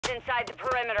inside the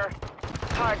perimeter.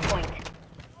 Hardpoint.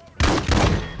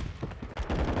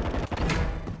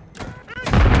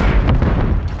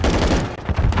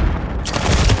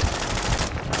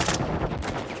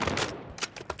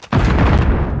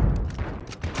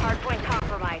 Hardpoint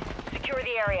compromised. Secure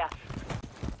the area.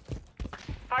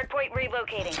 Hardpoint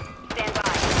relocating. Stand by.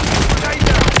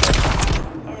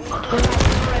 Enemy inside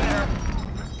the perimeter.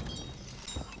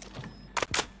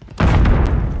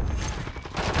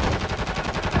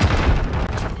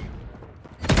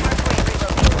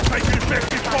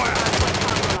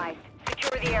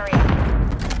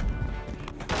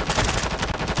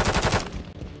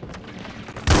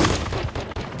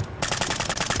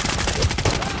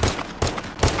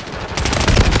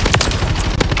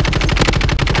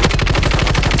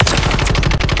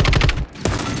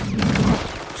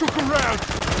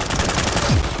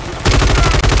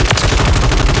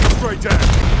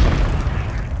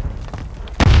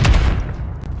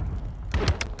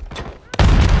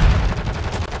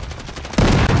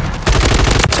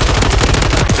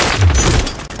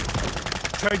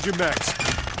 Change your max.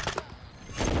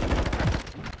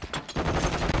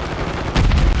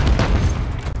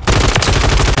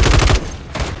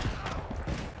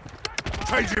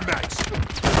 Change your max.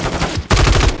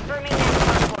 Confirming next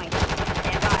hardpoint.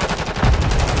 Stand by.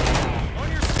 On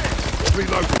your six.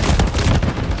 Reloading.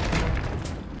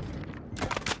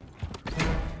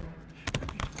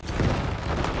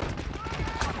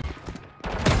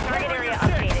 Target area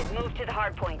updated. Move to the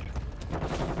hardpoint.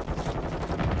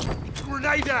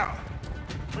 Grenade out!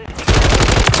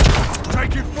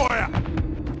 Taking fire!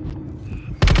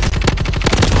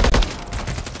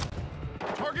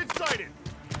 Target sighted!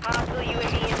 Hostile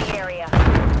UAV in the area.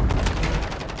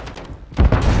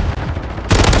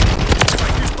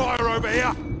 Taking fire over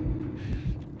here!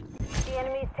 The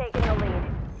enemy's taking the lead.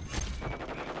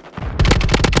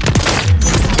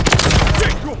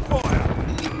 Check your fire!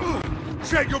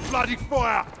 Check your bloody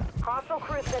fire! Hostile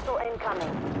cruise missile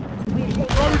incoming.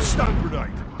 Throw stun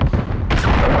grenade!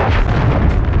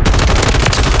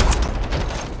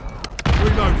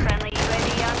 Reloading. Friendly UAV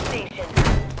on station.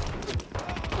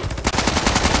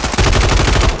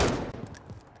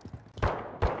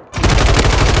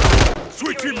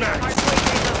 Switching max! Hardpoint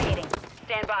relocating.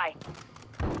 Stand by.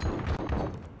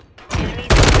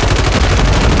 Enemies.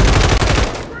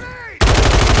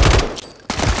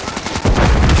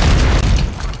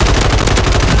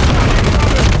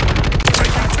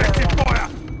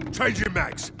 Change your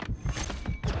max.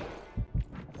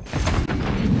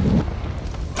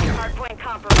 Hardpoint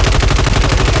compromised.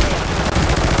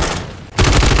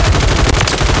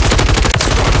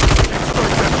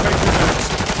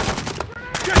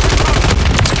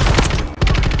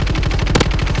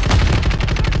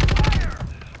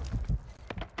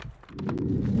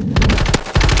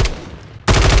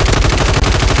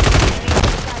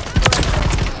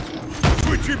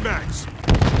 Switching max.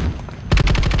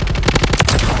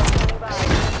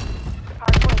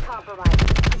 Hardpoint compromised.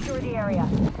 Secure the area.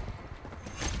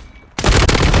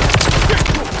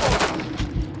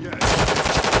 Yes.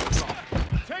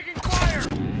 Taking fire.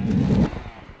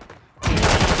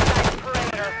 Inside the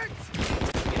perimeter.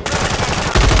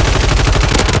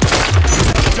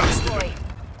 Dusted.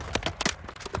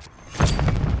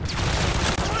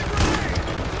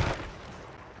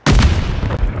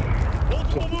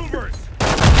 Multiple movers.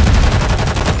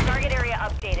 Target area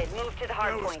updated. Move to the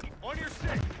hardpoint. On your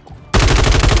six.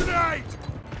 Grenade.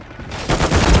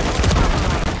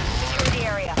 Secure the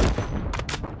area.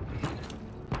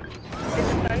 This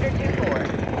is Thunder 2-4.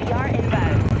 VR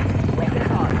inbound. Weapon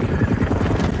hot.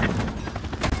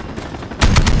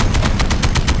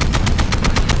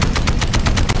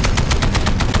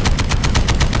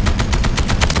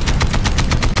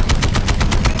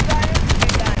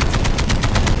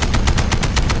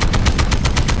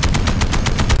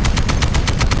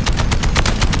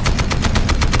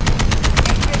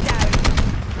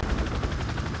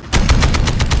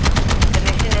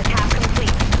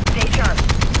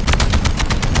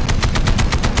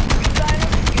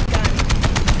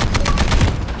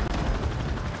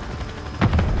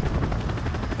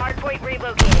 Hardpoint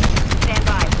relocating. Stand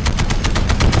by.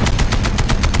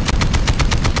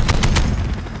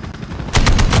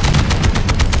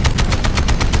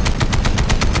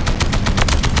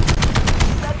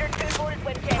 Thunder 2-4 is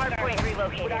with Hardpoint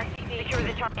relocated. Secure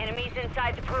the target. Enemies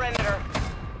inside the perimeter.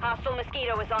 Hostile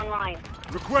Mosquito is online.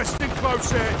 Requesting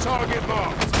close air. Target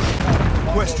marked.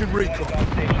 Question recon.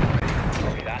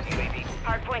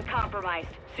 Hardpoint compromised.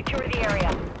 Secure the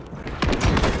area.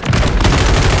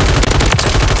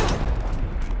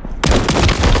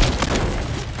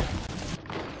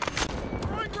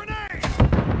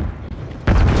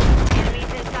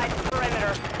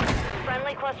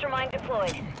 mine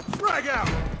deployed. Frag out!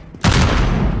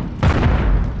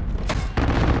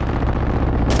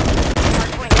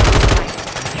 Hardpoint compromised.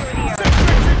 Secure the area.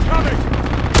 Six incoming!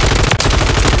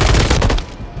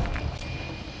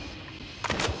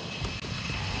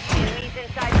 Enemies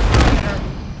inside the perimeter.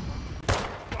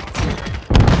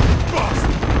 Bust!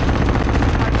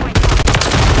 Hardpoint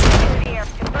compromised. Secure the area.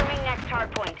 Confirming next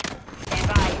hardpoint. Stand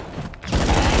by.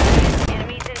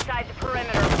 Enemies inside the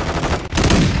perimeter.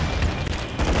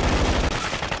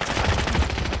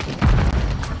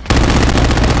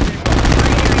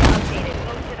 Area updated.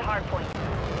 Move to the hardpoint.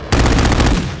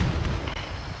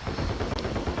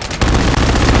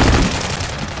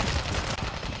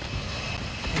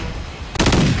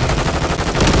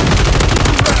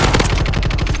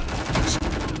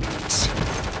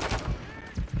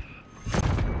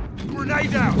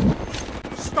 Grenade out!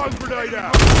 Stun grenade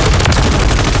out!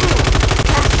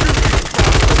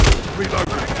 Reload.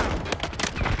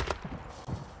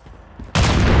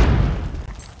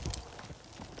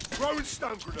 Throwing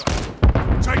stun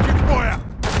grenade. Taking fire!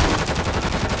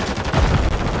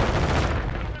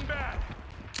 Moving back.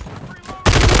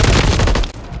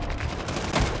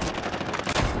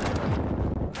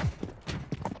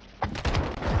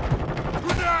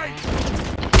 Grenade!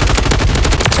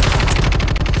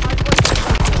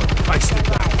 Face it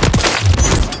down.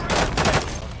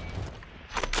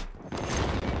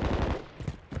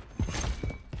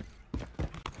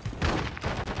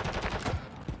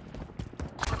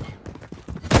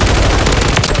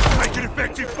 Taking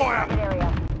effective fire!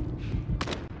 Area.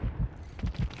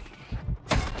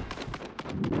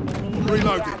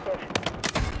 Reloading.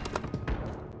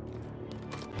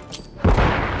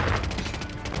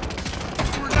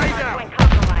 Grenade out! Hardpoint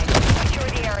compromised. Secure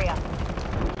the area.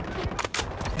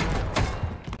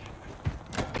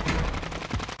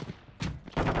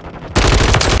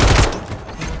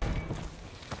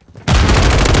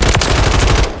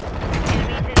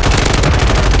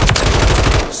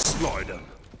 Slider.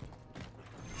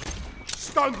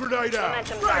 Stun grenade out!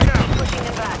 Momentum Frag down. out! Pushing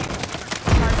them back.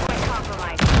 Hardpoint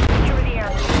compromised. Secure the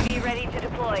area. Be ready to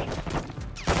deploy.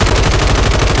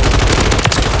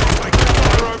 Taking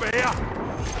fire over here!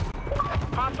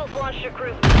 Hostiles launched a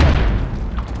cruise missile.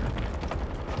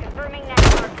 Confirming next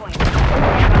hardpoint. Stand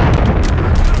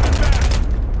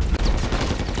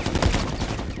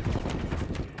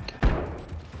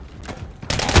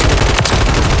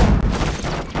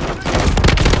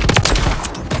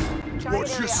by.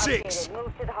 Watch your six! Updated.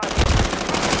 Move to the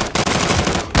hardpoint.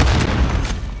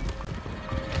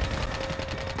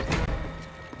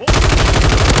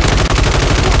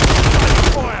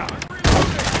 Fire!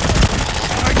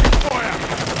 Taking fire!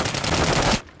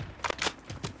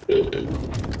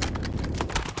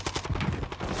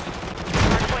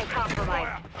 Hardpoint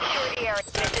compromised. Secure the area.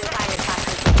 Mission time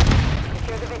attackers.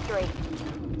 Secure the victory.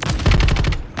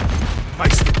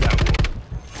 Face it down.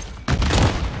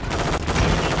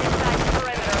 Enemies inside the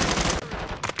perimeter.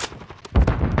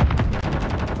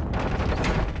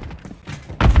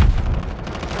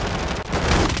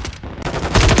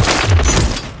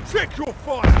 Check your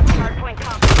fire! Hardpoint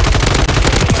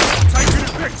compromised. Taking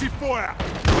effective fire!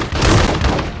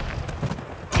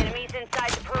 Enemies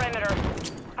inside the perimeter.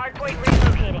 Hardpoint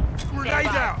relocating. Stand Grenade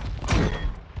by. out!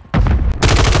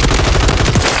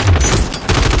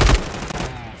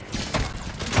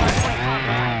 Hardpoint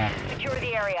compromised. Secure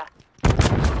the area.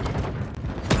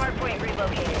 Hardpoint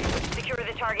relocated. Secure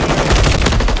the target area.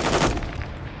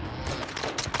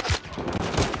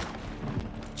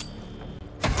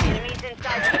 Enemies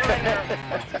inside the perimeter.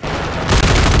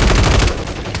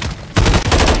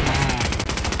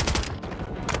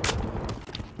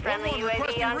 Friendly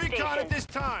UAV on recon station. at this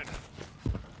time!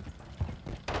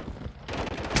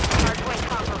 Hardpoint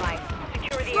compromised.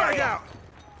 Secure the Frag area. out!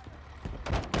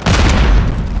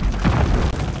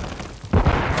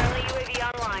 Friendly UAV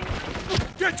online.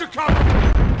 Get to cover!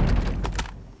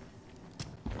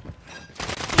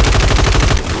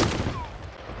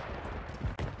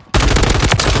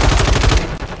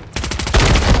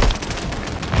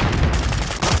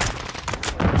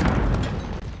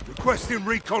 Requesting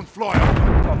recon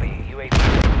flyover. Copy. UAV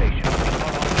station.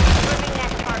 Moving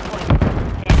next hardpoint.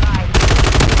 Stand by.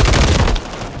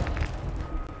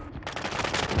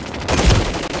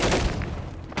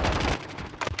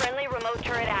 Friendly remote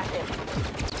turret active.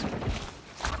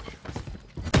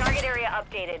 Target area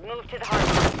updated. Move to the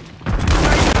hardpoint.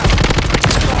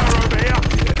 Fire over here!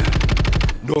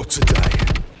 Not today.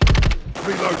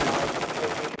 Reloading.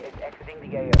 Is exiting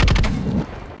the AO.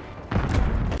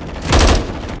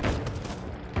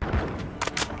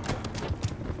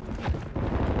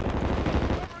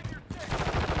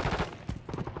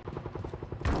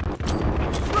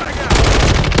 Frag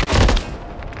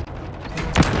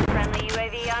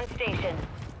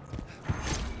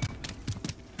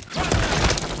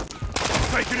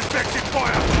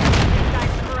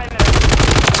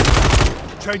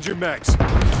Changing mags.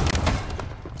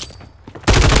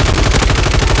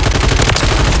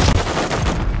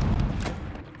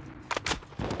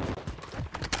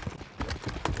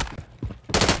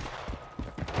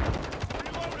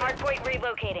 Hardpoint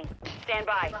relocating. Stand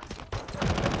by.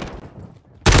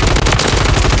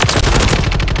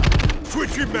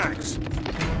 Switching mags.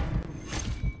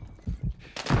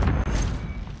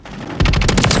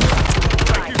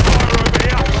 Taking fire over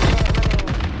here.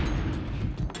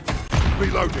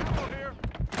 Reloading.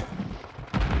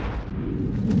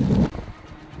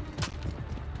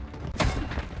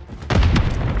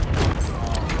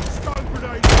 Stun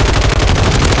grenade.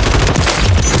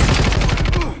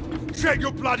 Check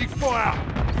your bloody fire.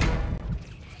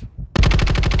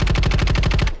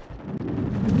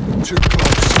 Too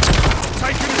close.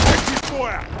 Taking effective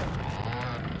fire.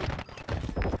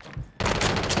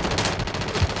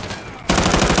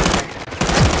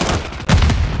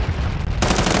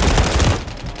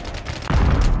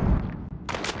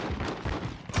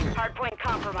 Hardpoint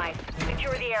compromised.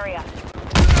 Secure the area.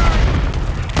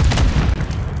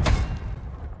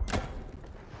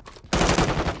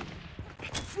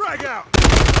 Frag out.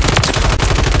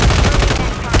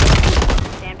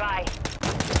 Stand by.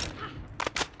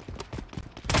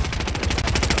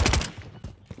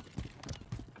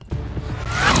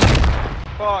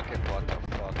 Fucking what the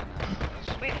fuck?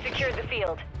 We've secured the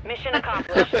field. Mission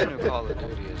accomplished. This new Call of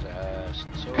Duty is ass.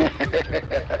 So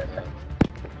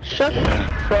Shut the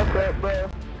fuck up, bro.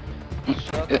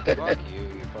 shut the fuck you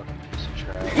fucking piece of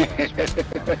trash.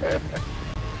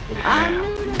 I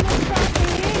knew the next fucking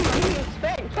game. What do you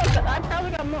expect? Fuck it, I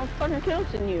probably got more fucking kills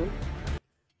than you.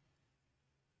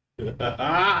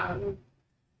 I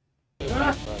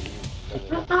got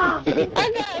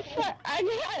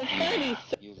 30.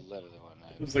 You literally want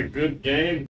that. It was a good game.